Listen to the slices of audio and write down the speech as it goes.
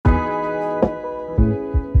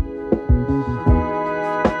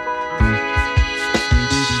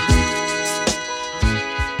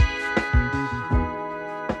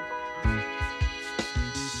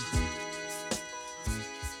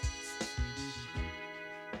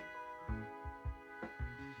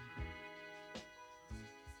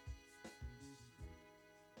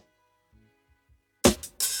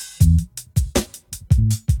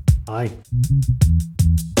Hi.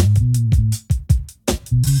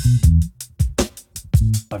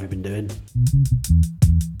 How have you been doing?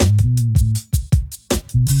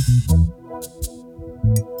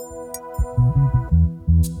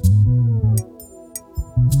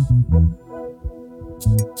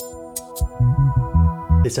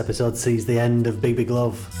 This episode sees the end of Big Big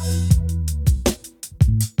Love,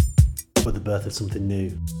 but the birth of something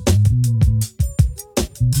new.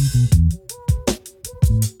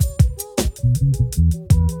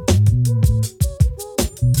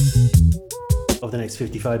 Over the next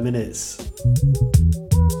 55 minutes,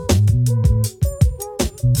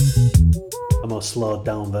 a more slowed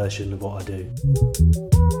down version of what I do.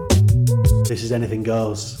 This is Anything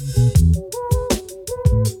Goes.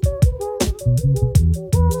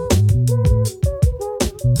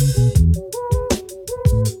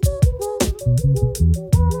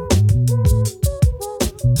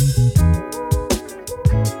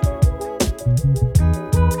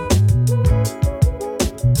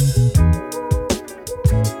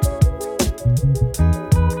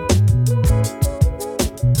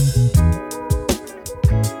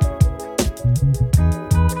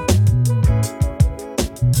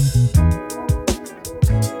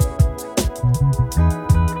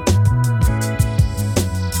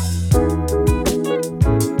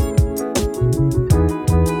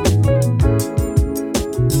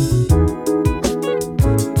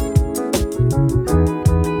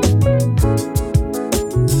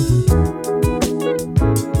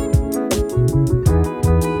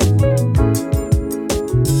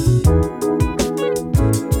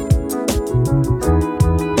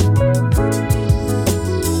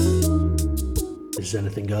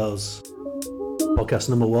 Anything Goes. Podcast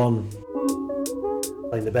number 1.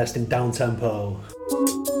 Playing the best in down tempo.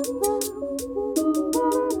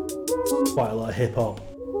 Quite a lot of hip hop.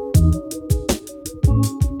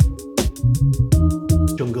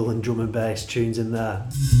 Jungle and drum and bass tunes in there.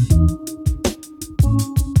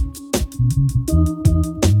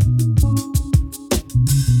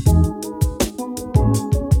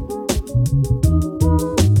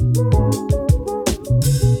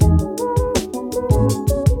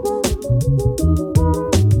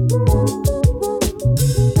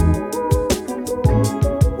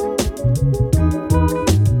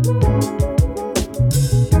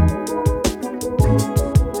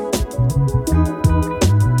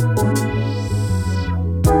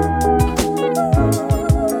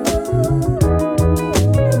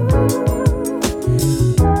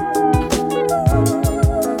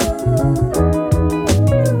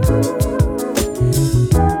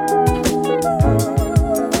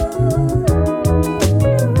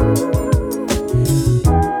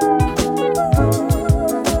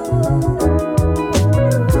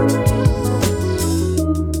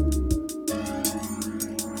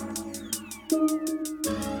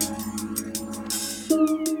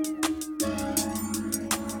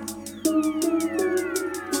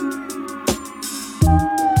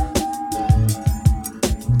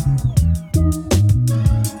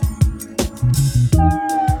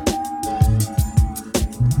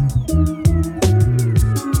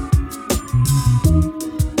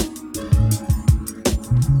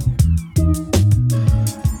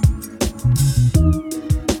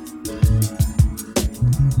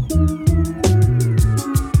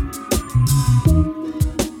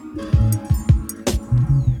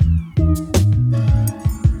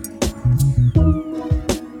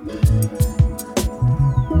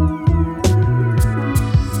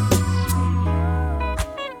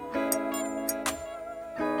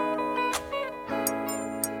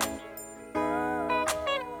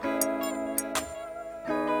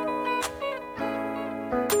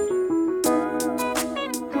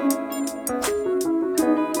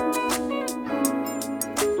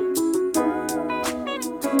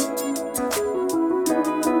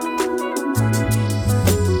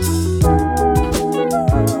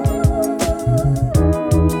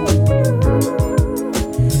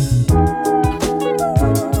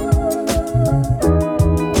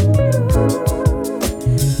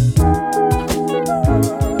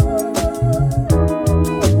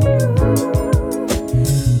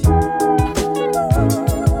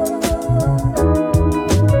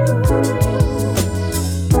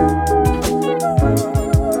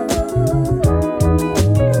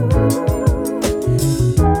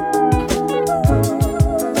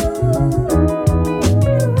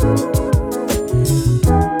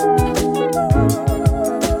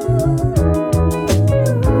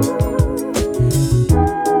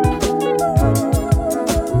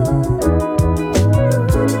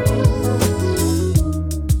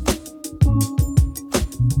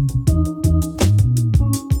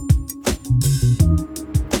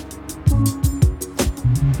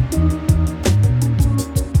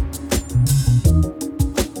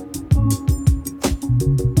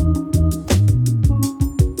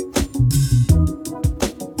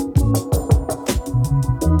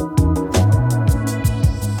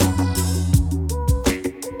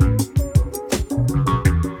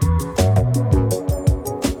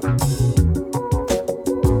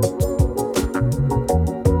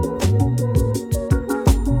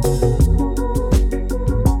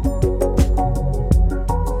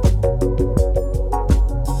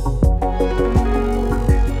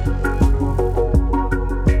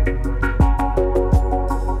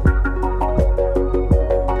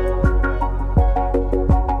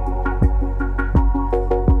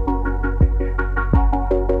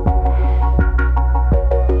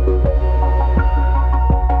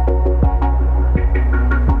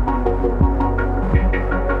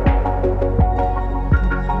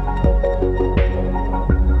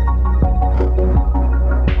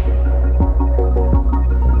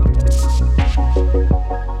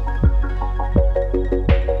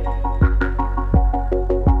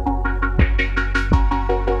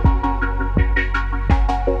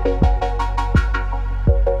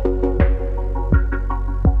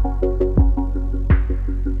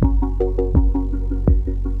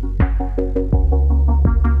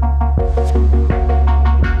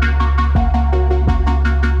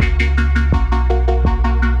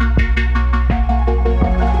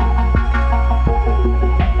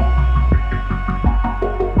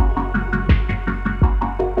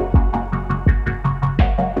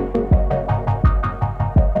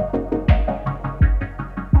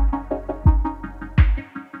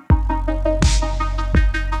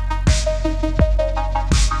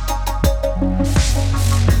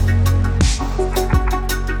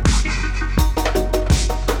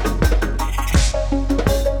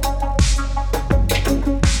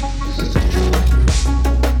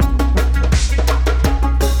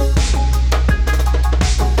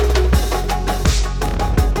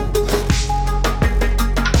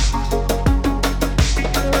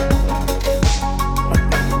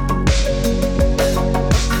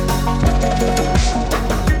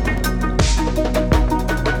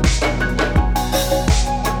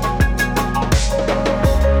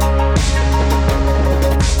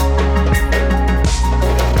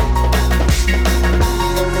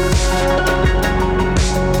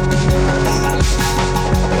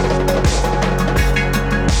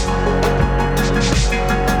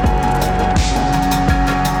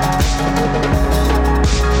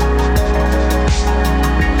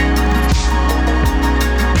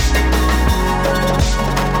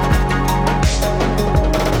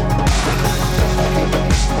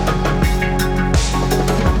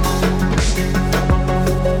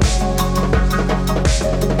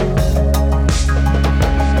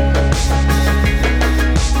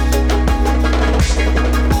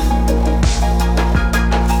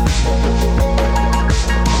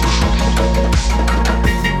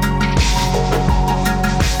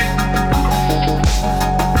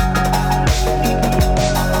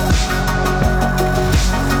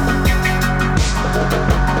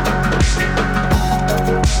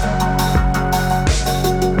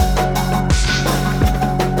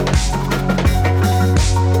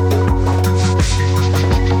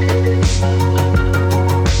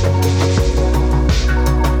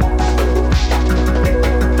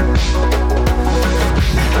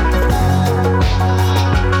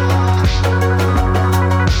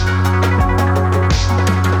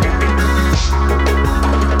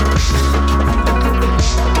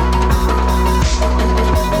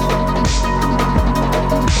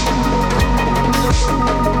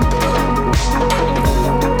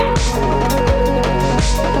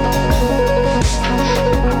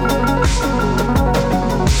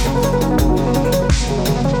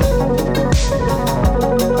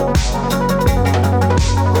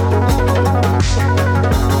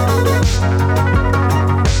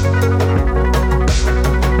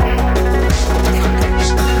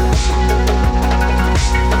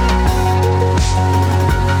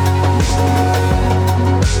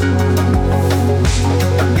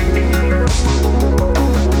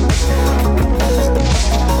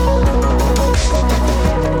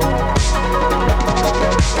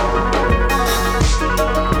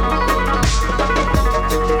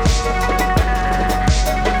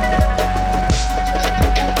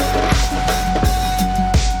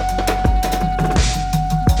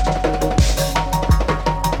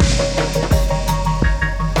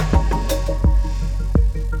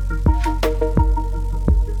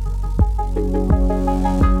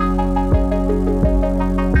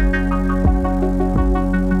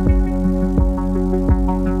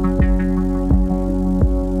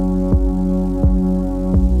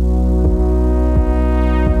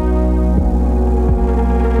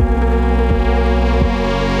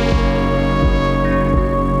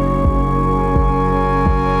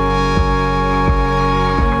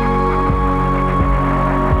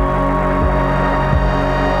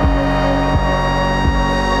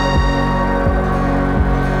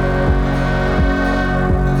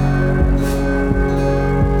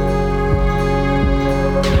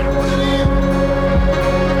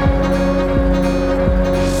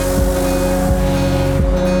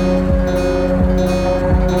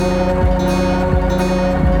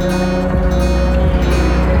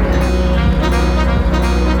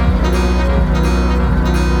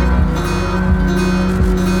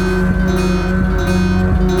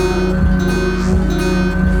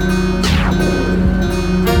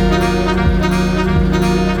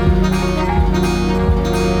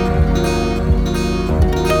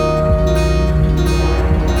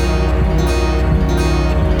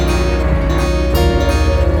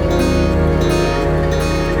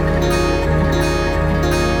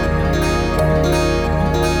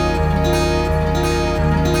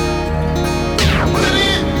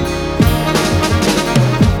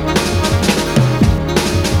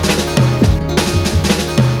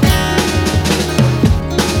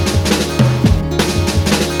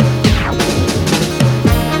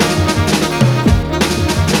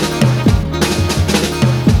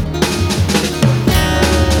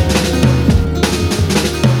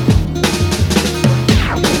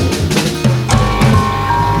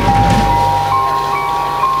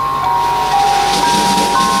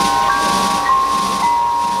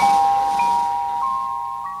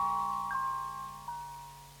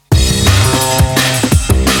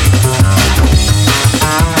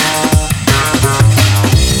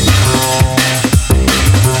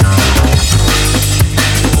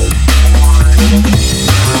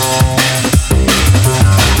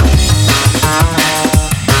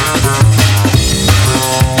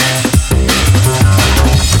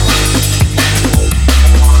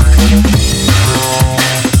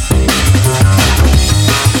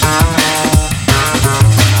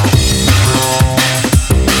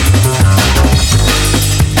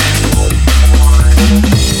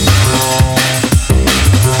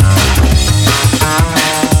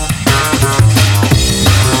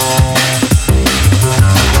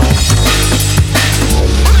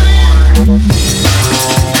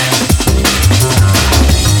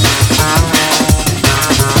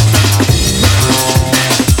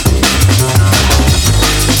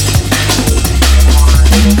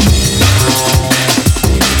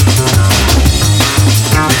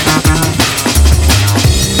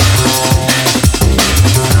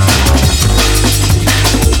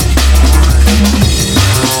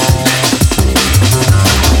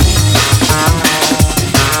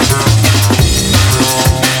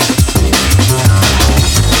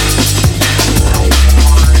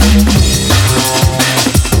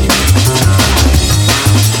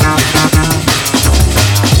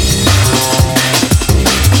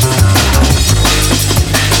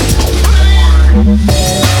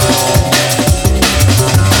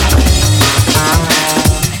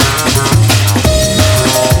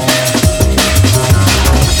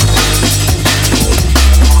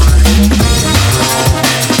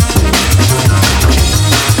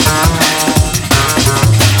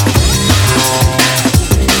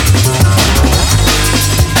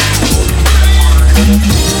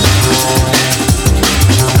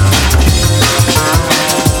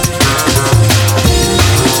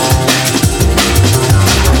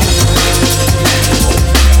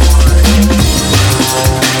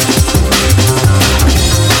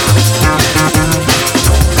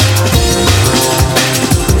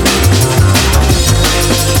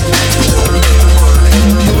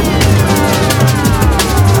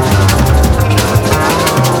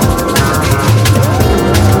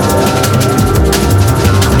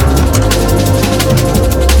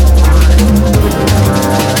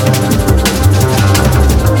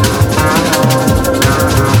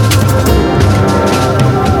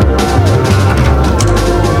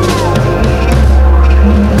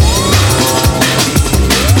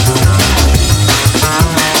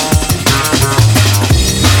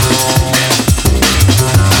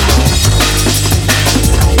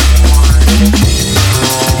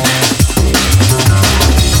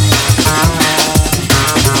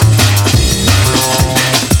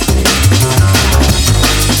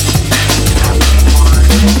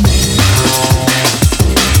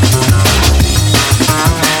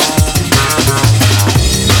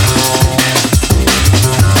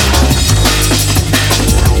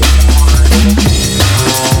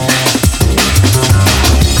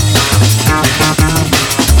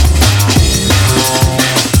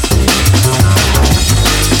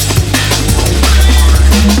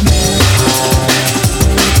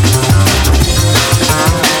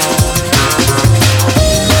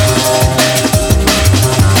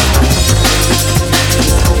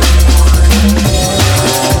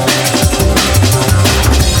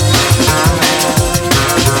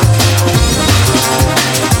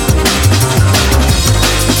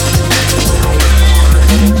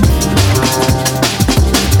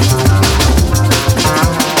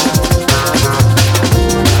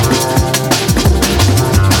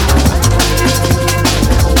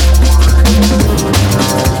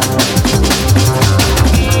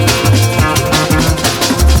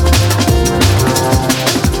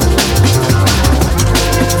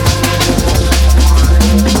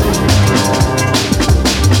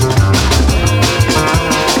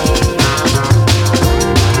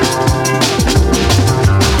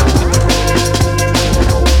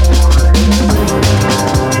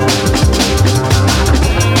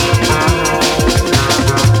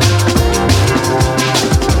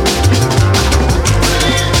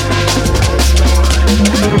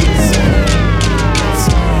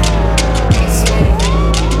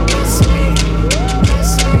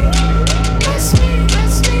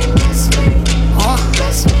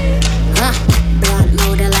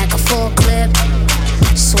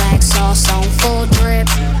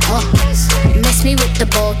 Miss me with the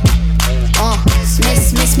boat.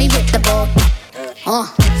 Miss me with the boat.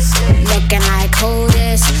 Looking like who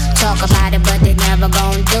this? Talk about it, but they never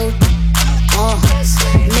gon' do.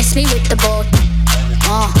 Miss me with the boat.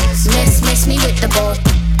 Miss me with the boat.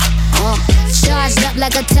 Charged up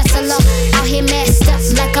like a Tesla. Out here messed up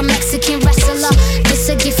like a Mexican wrestler. This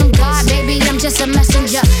a gift from God, baby, I'm just a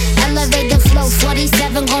messenger. Elevate the flow,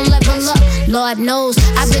 47 gon' level up. Lord knows,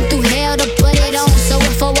 I've been through hell to put it on. So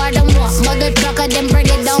if a word I want, mother trucker, then bring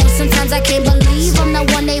it on. Sometimes I can't believe I'm the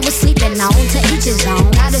one they was sleeping on. To each his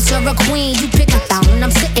own. Now that you're a queen, you pick a throne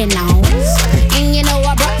I'm sitting on. And you know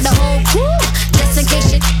I brought the whole crew. Just in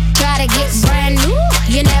case you try to get brand new.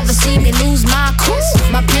 You never see me lose my cool.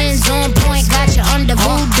 My pen's on point, got you under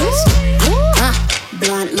voodoo.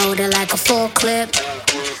 Blunt loaded like a full clip.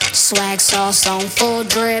 Swag sauce on full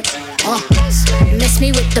drip. Miss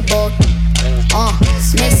me with the boat.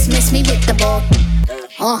 Miss me with the boat.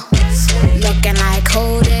 Looking like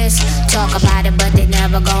who this? Talk about it, but they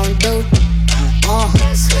never gon' do.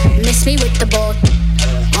 Miss me with the boat.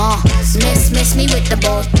 Miss me with the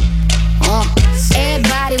boat.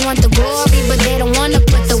 Everybody want the glory, but they don't wanna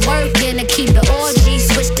put the work in to keep the orgy.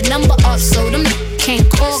 Switch the number up so them can't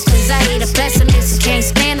call, cause I hate a pessimist and can't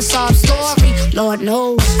stand a sob story. Lord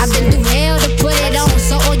knows, I've been through hell to put it on.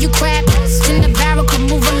 So all you crap in the barrel can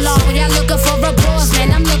move along. Y'all looking for applause,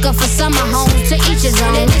 man, I'm looking for summer homes. To each his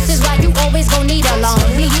own, and this is why you always gon' need a loan.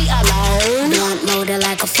 We alone. Blunt loaded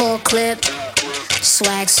like a full clip.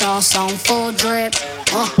 Swag sauce on full drip.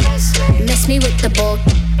 Miss me with the boat.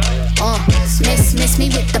 Miss me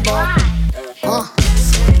with the boat.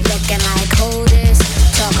 Looking like who this?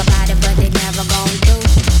 Talk about it, but they never gon' do.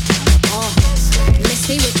 Miss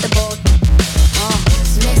me with the boat.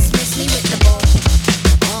 Miss me with the boat.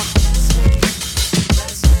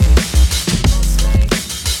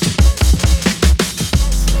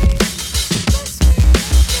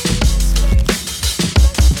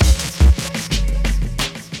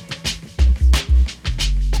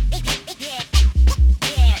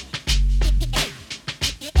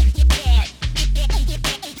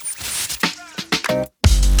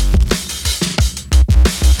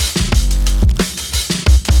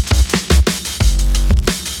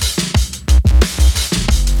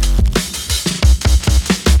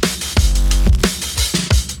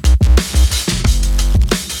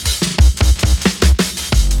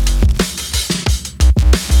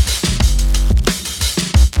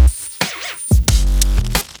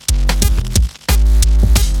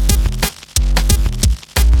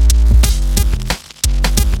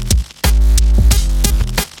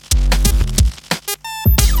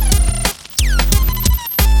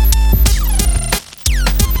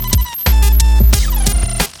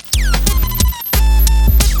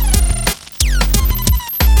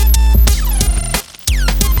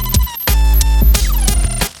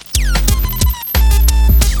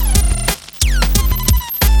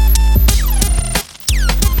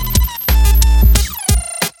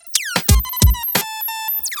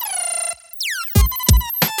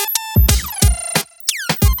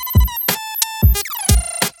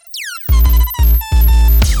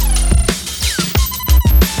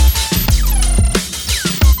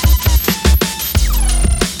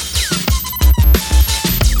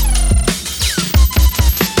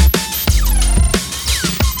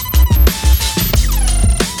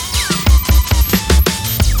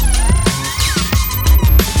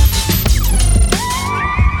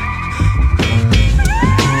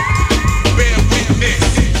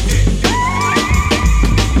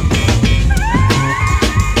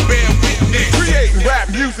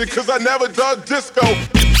 Cause I never dug disco.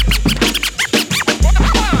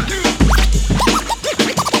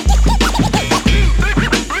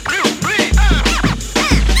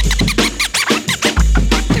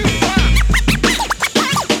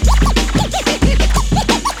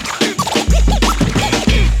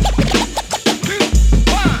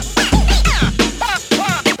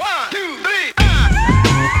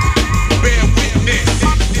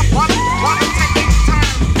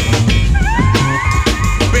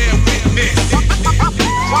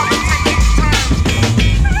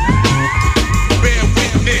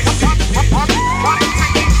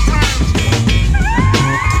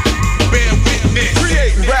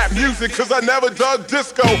 Cause I never dug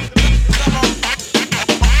disco.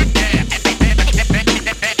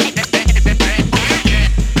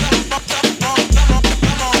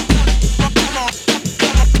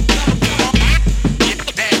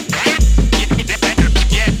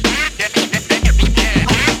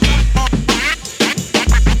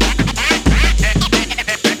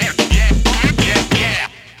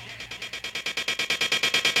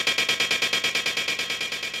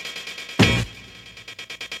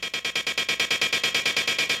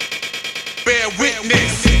 Bear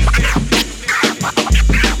witness.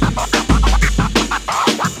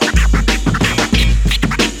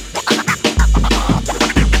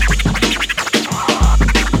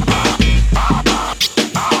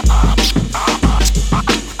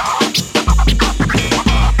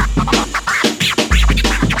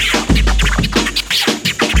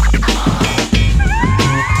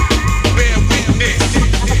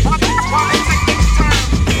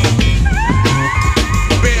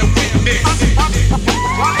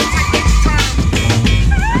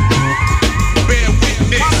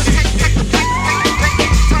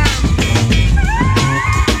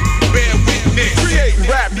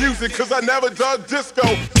 Cause I never dug disco.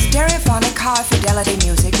 Stereophonic high fidelity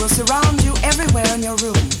music will surround you everywhere in your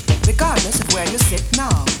room, regardless of where you sit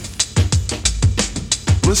now.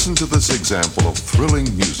 Listen to this example of thrilling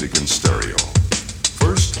music in stereo.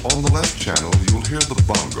 First, on the left channel, you'll hear the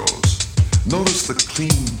bongos. Notice the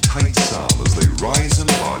clean, tight sound as they rise in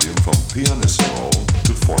volume from pianissimo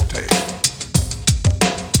to forte.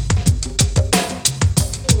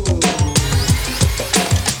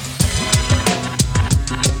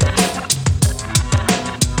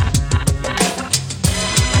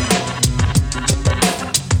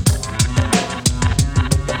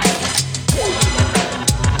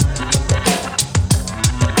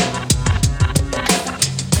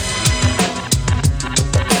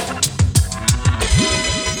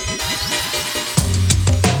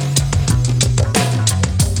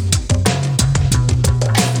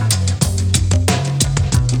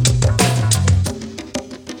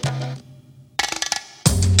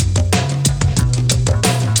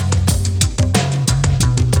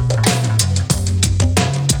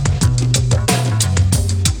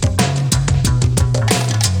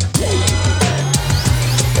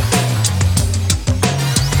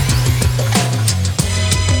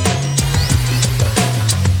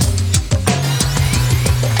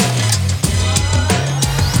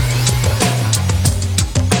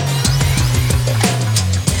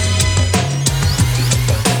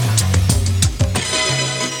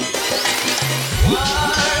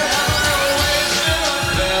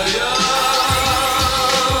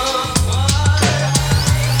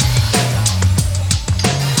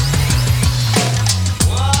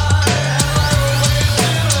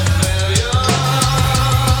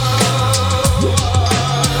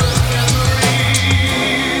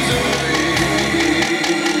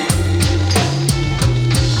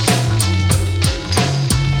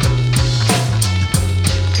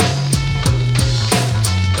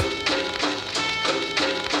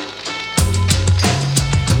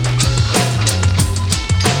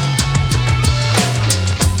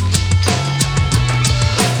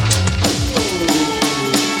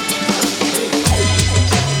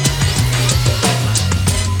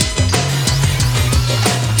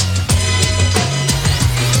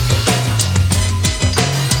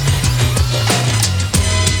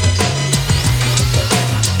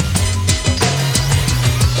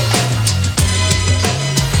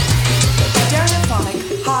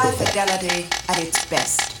 At its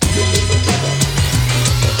best.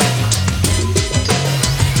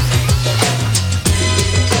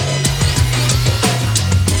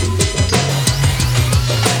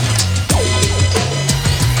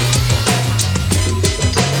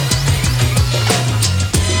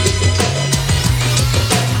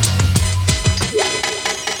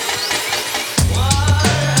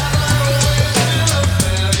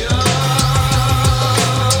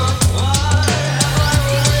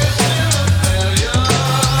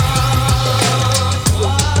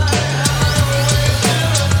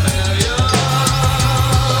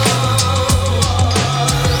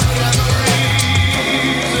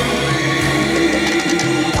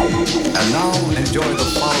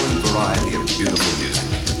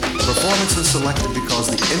 Selected because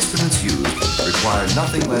the instruments used require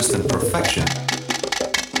nothing less than perfection.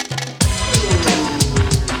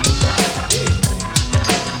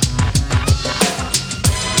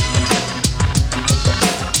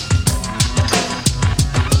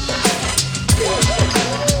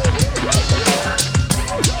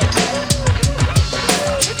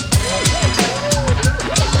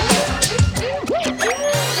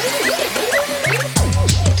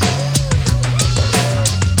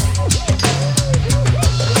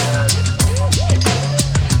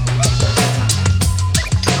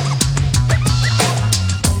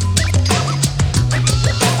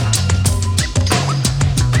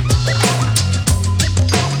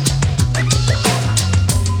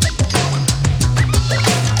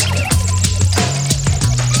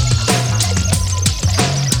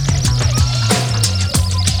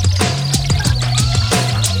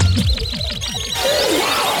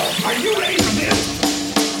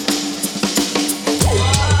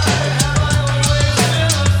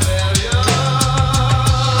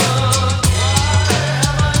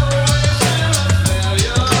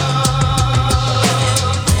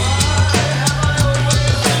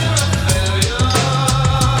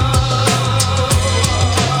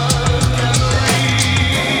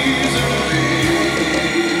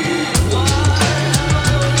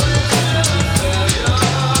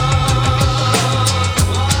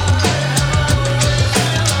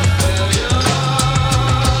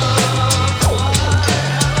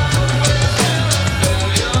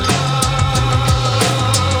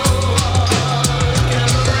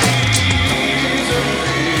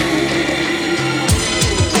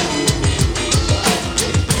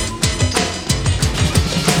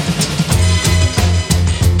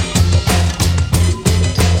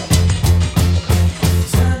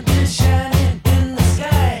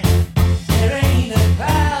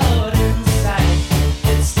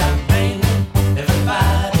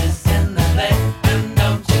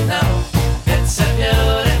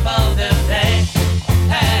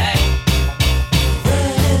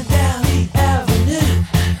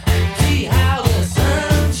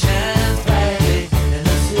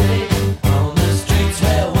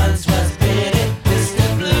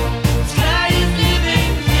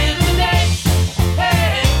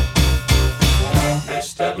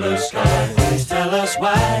 us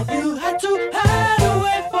why you had to hide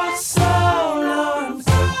away for so long.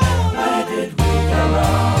 Where did we go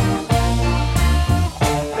wrong?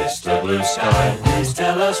 Mr. Blue Sky, please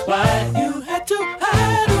tell us why you had to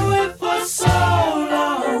hide away for so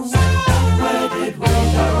long. Where did we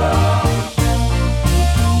go wrong?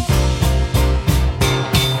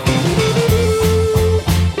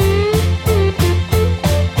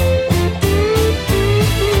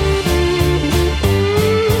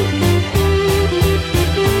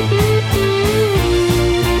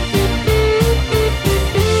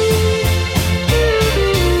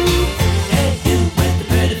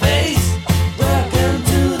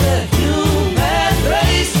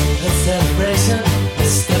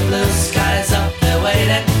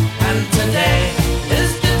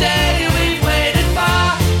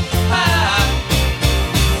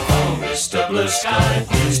 Sky,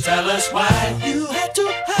 please tell us why you had to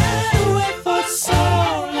hide away for so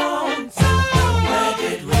long. Where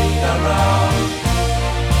did we go wrong?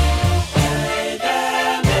 Hey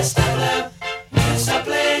there, Mr. Blue, it's a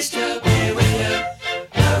place to be with you.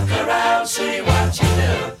 Look around, see what you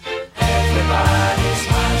do. Everybody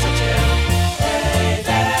smiles at you. Hey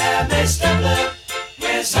there, Mr. Blue,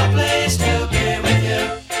 it's a place to be with you.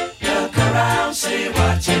 Look around, see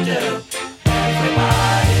what you do.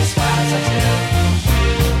 Everybody smiles at you.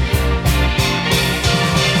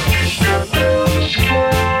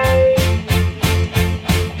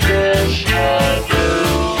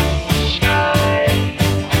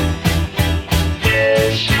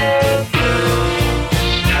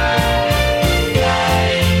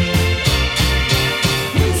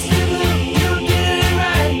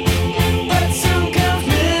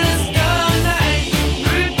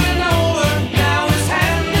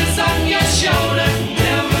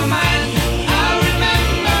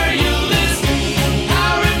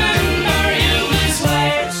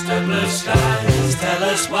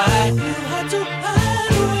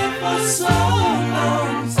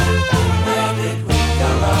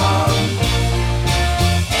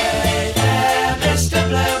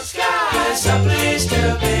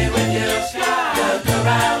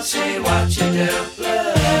 See what you do.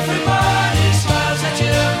 Everybody smiles at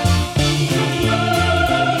you.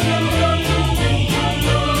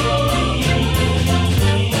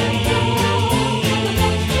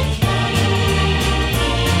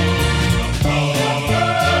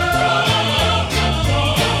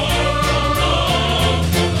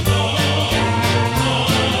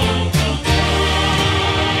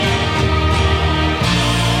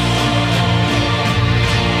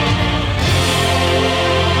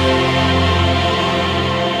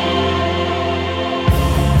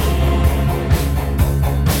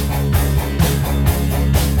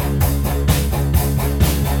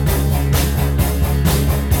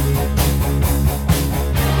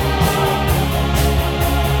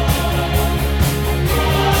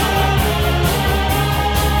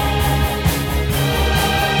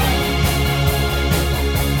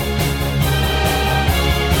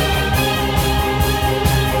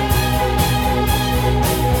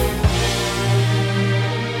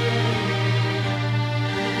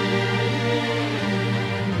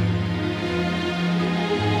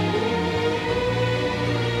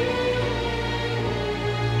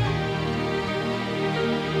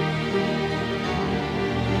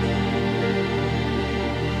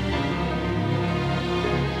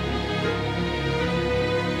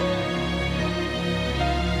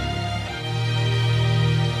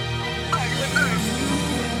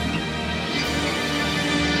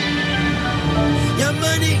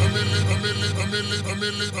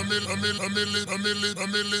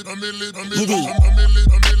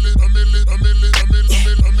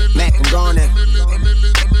 Mac, I'm gone.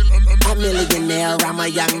 A millionaire, I'm a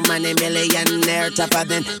young money millionaire, tougher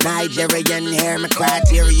than Nigerian hair. My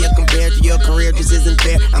criteria compared to your career just isn't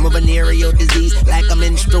fair. I'm a venereal disease, like a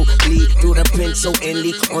menstrual bleed through the pencil and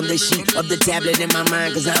leak on the sheet of the tablet in my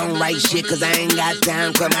mind. Cause I don't write shit, cause I ain't got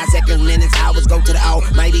time. Cause my seconds, minutes, hours go to the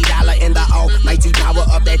almighty dollar and the almighty power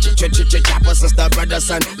of that chopper. Sister, brother,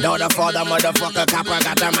 son, daughter, father, motherfucker, copper.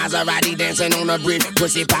 Got the Maserati dancing on the bridge,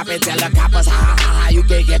 pussy poppin', tell the coppers, ha ha ha. You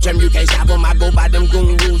can't catch them, you can't stop them. I go by them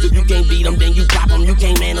goon rules. If you can't beat them, then you pop them. You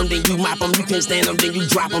can't man them, then you mop them. You can't stand them, then you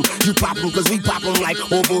drop them. You pop them, cause we pop them like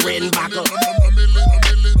Orville Redenbacher.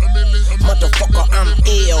 Motherfucker, I'm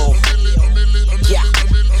ill. Yeah.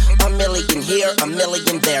 A million here, a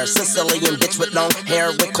million there. Sicilian bitch with long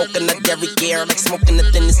hair, with coconut dairy gear, like smoking the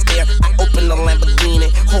thinnest air. I open the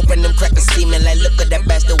Lamborghini, hoping them crackers see me. Like, look at that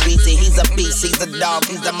bastard Weezy. He's a beast, he's a dog,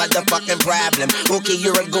 he's the motherfucking problem. Okay,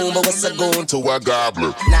 you're a goon, but what's a goon to a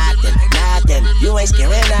gobbler? Nothing. nothing. You ain't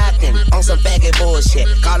scaring nothing. On some faggot bullshit.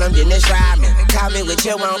 Call him Dennis Rodman. Call me with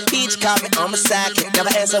your own beach. Call me on my sidekick. Never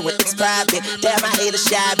answer with this private. Damn, I hate a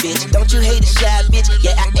shy bitch. Don't you hate a shy bitch?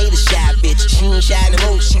 Yeah, I hate a shy bitch. She ain't shy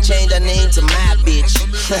no more. She changed her name to my bitch.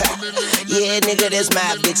 Yeah, nigga, that's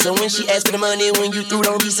my bitch. So when she asks for the money, when you through,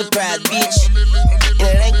 don't be surprised, bitch. And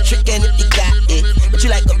it ain't trickin' if you got it. But you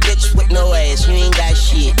like a bitch with no ass. You ain't got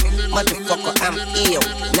shit. Motherfucker, I'm ill,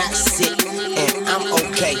 not sick. And I'm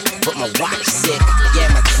okay, but my watch sick. Yeah,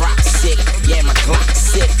 my drop sick. Yeah, my Glock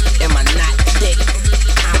sick. And my not thick.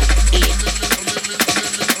 I'm it.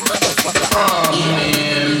 Motherfucker, I'm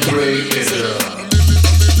man, break it up.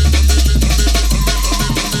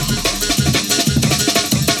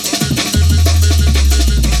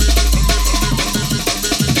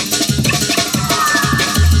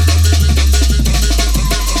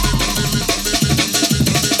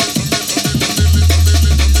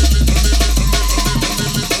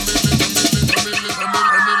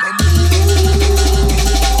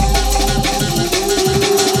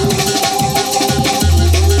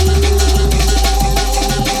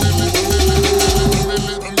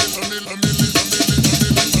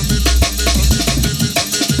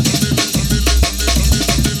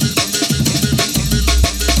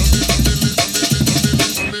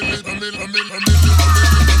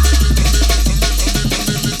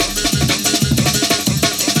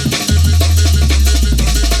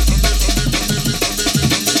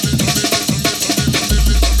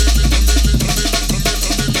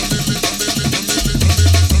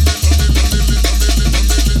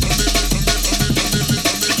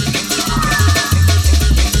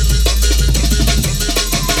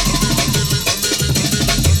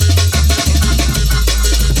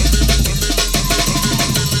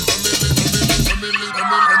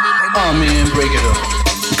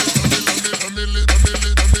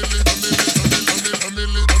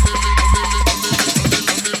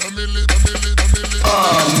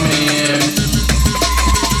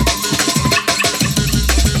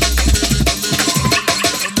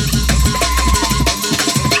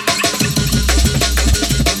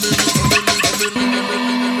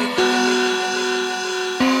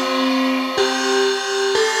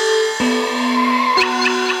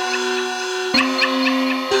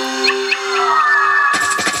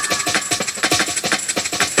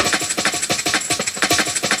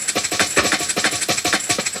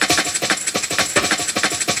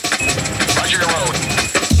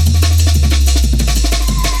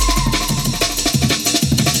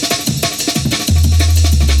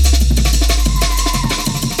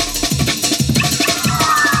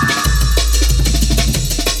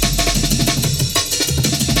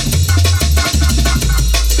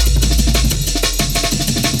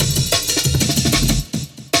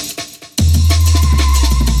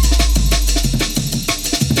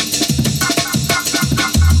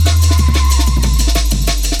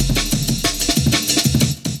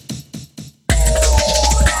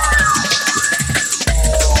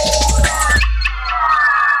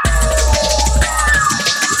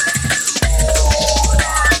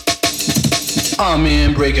 Oh man,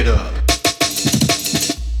 break it up.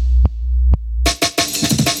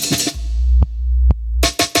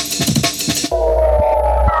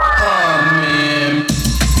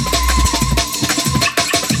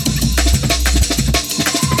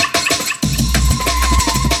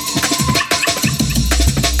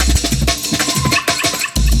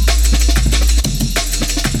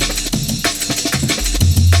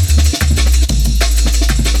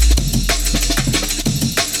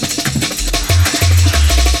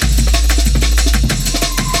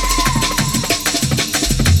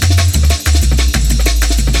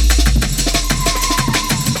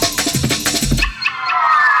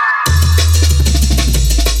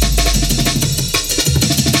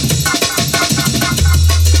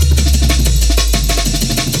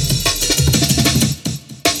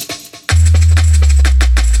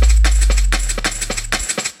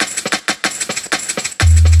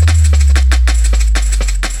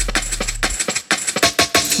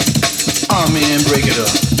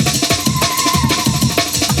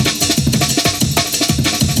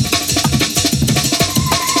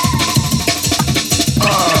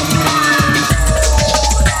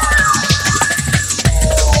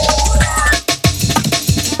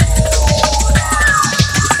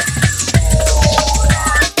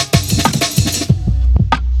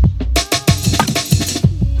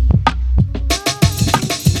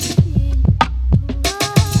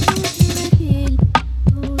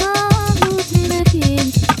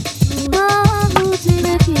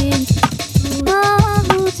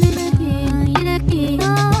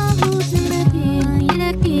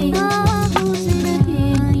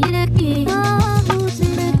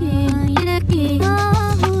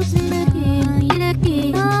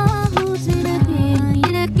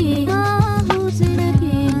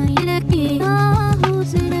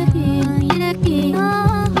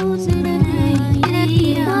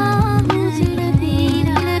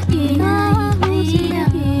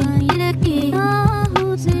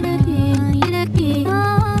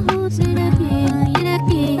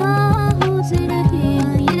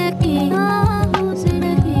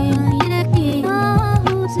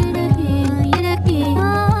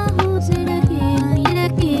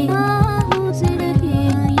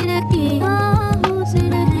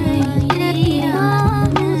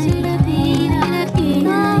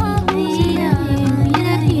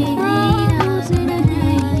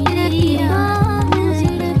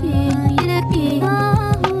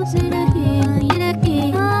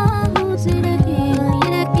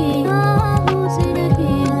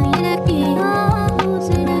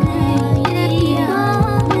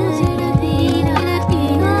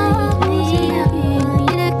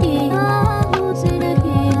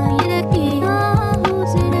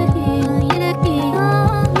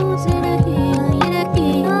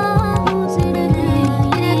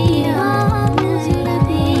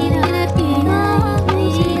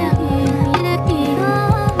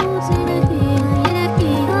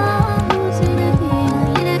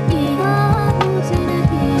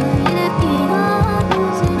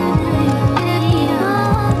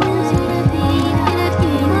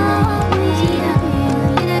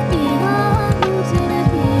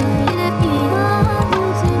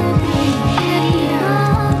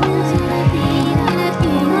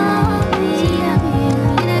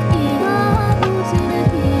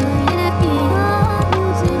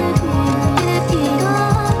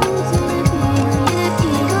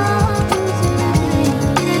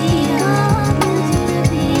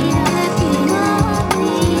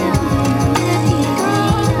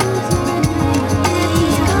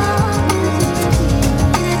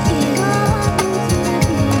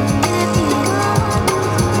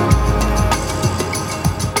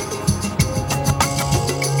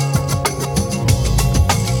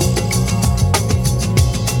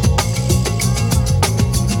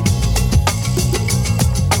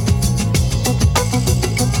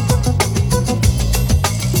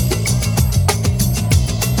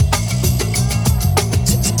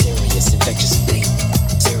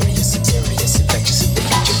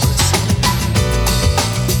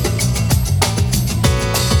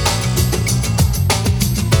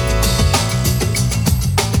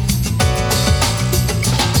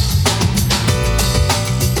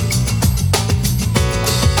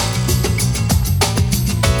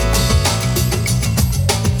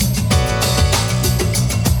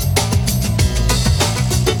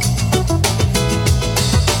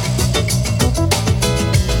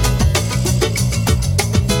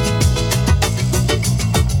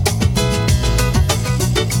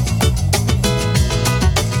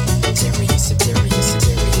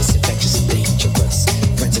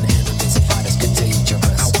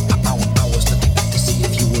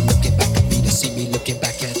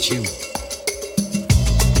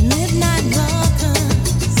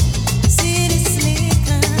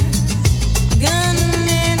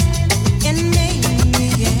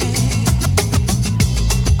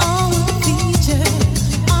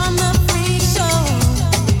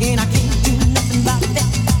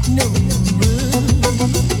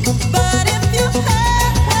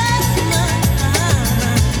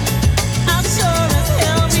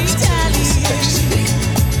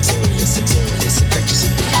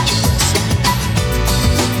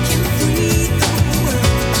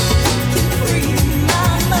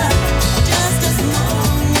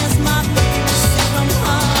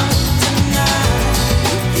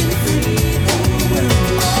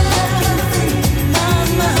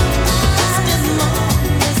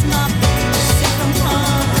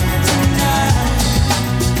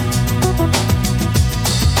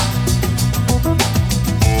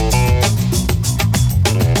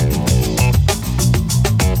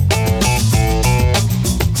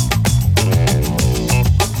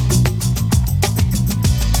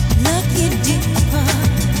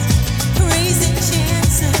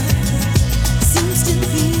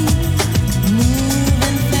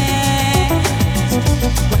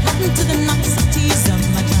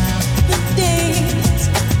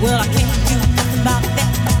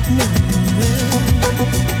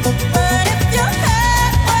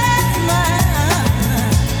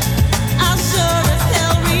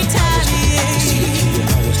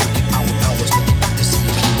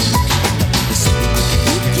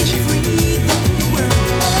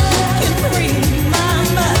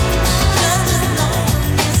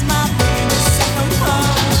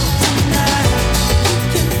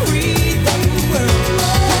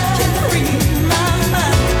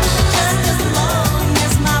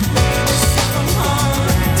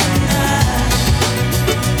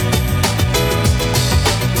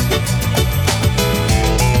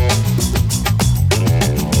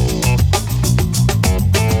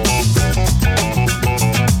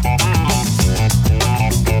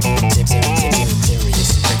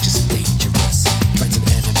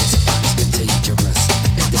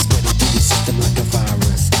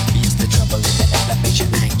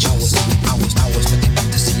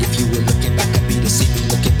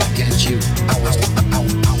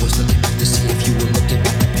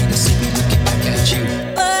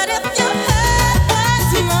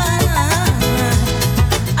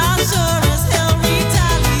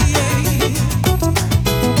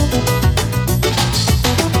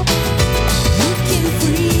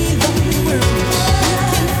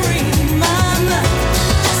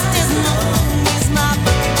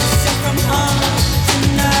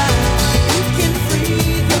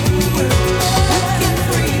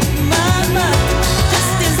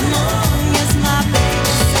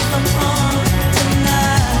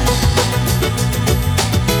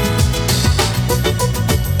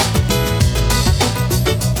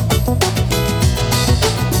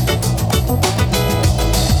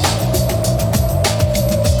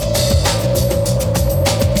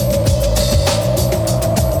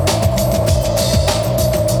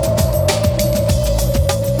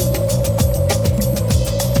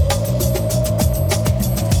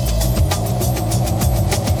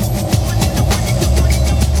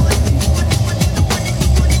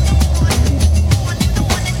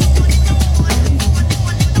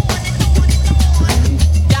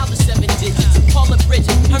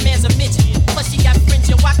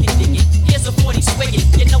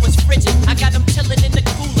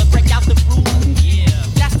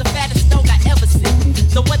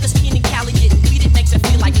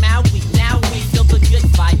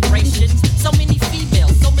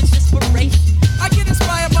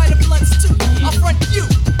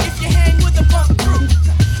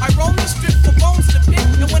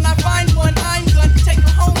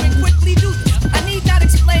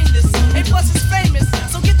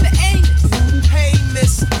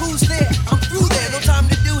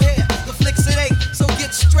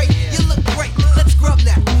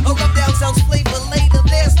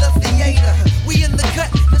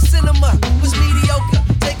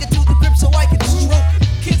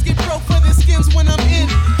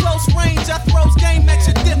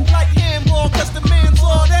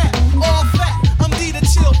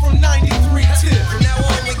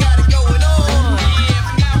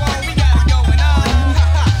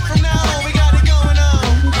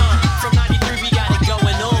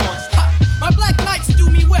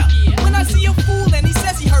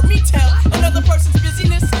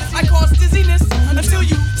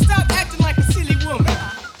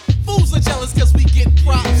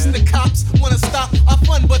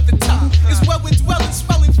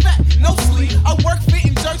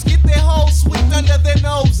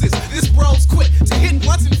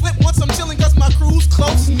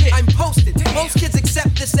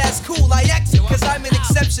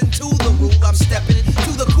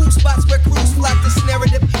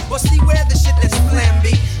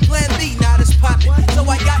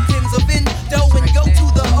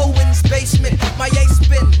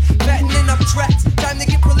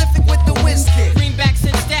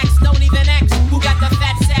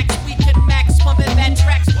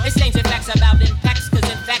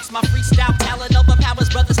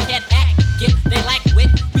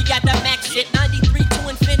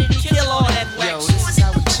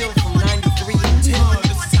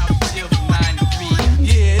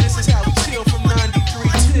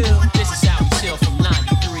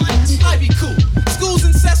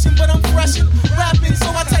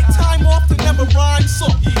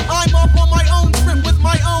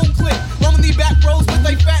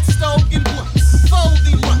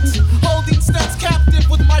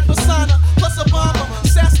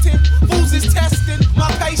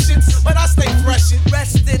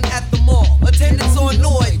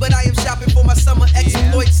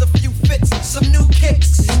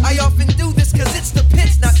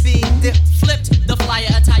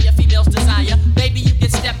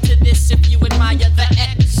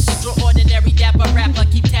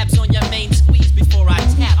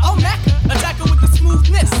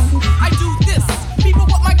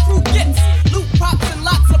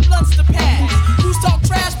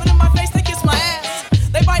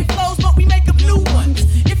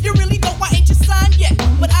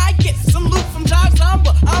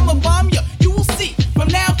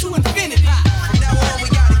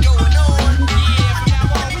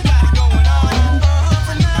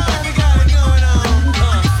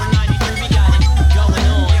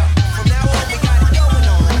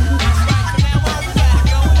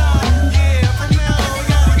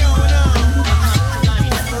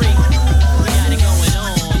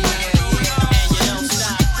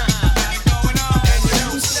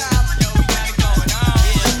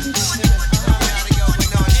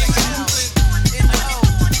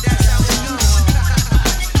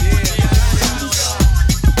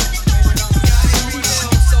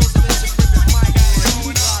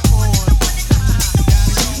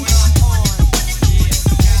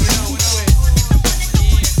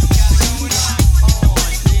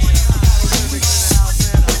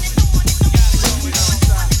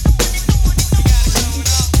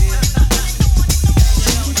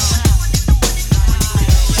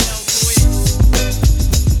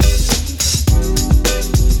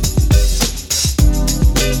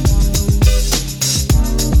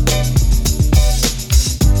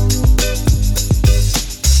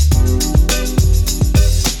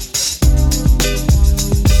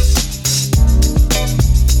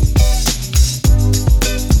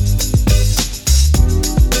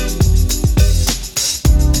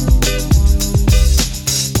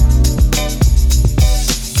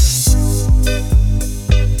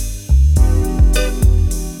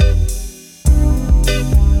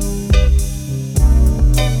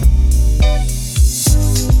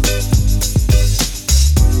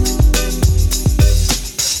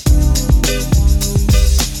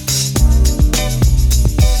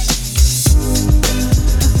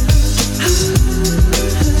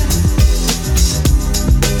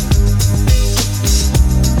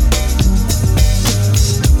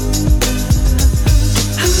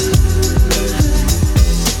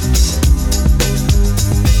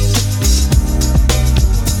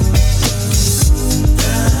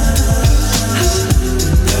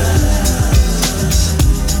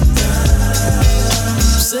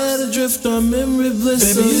 adrift on memory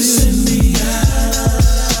bliss. Baby, you send me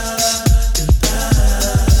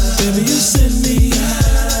baby, you send me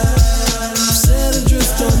I'm set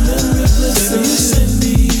adrift on memory bliss. Baby, you send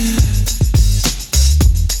me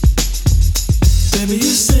baby,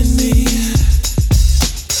 you send me I'm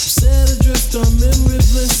set adrift on memory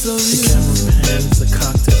bliss of you. The camera pans a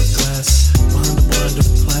cocktail glass behind a blind of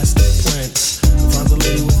plastic plants. I found a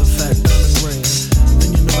lady with a fat diamond ring.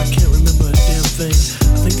 Then you know I can't remember a damn thing.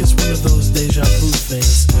 I think it's one of those deja vu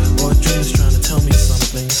things, or a dream is trying to tell me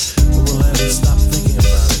something, but will I ever stop thinking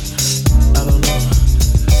about it? I don't know,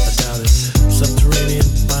 I doubt it. Subterranean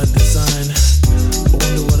by design. I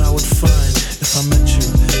wonder what I would find if I met you.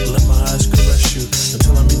 Let my eyes caress you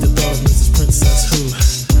until I meet the thought of Mrs. Princess who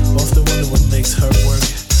often wonder what makes her work.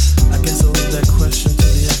 I guess I'll leave that question to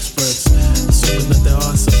the experts, assuming that there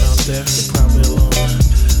are some out there. They're probably alone,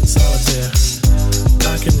 solitaire.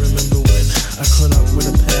 I can remember when I caught up with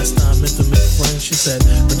a pastime intimate friend. She said,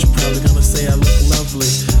 but you're probably gonna say I look lovely,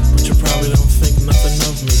 but you probably don't think nothing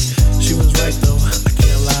of me. She was right though, I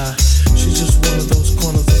can't lie. She's just one of those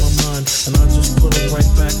corners of my mind, and I just put her right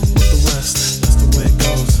back with the rest. That's the way it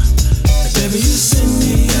goes. Baby, you send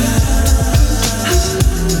me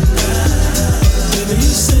baby,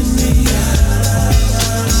 you send me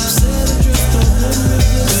set adrift on memory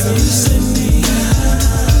bliss. Baby, you send me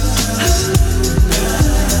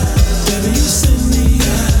baby, you send me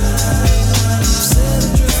set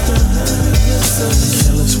adrift on memory bliss. A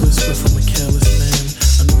careless whisper from a careless man,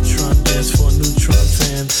 a neutron dance for a neutron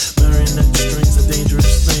fan. Marionette strings are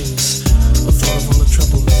dangerous things. A thought of all the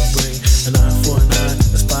trouble they bring. An eye for an eye,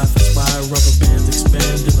 a spy for spy. Rubber bands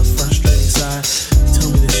expand in a frustrating sigh. Tell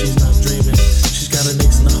me that she's not dreaming. She's got an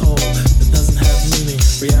ace in a hole that doesn't have meaning.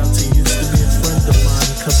 Reality used to be a friend of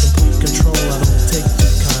mine. Cause complete control, I don't take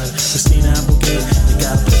too kind. Christina Applegate, you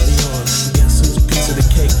gotta put me on. And guess whose piece of the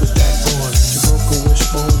cake was that on? She broke a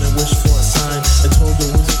wishbone and wished for a sign, and told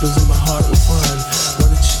the whispers in my heart were fine.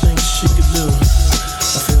 What did she think she could do?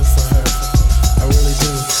 I feel for her, I really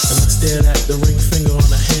do. And I stared at the ring finger on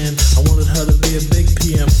her hand. I wanted her to be a big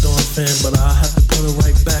PM Dawn fan, but I'll have to put her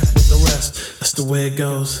right back with the rest. That's the way it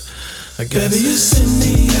goes, I guess. Baby, you send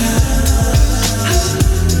me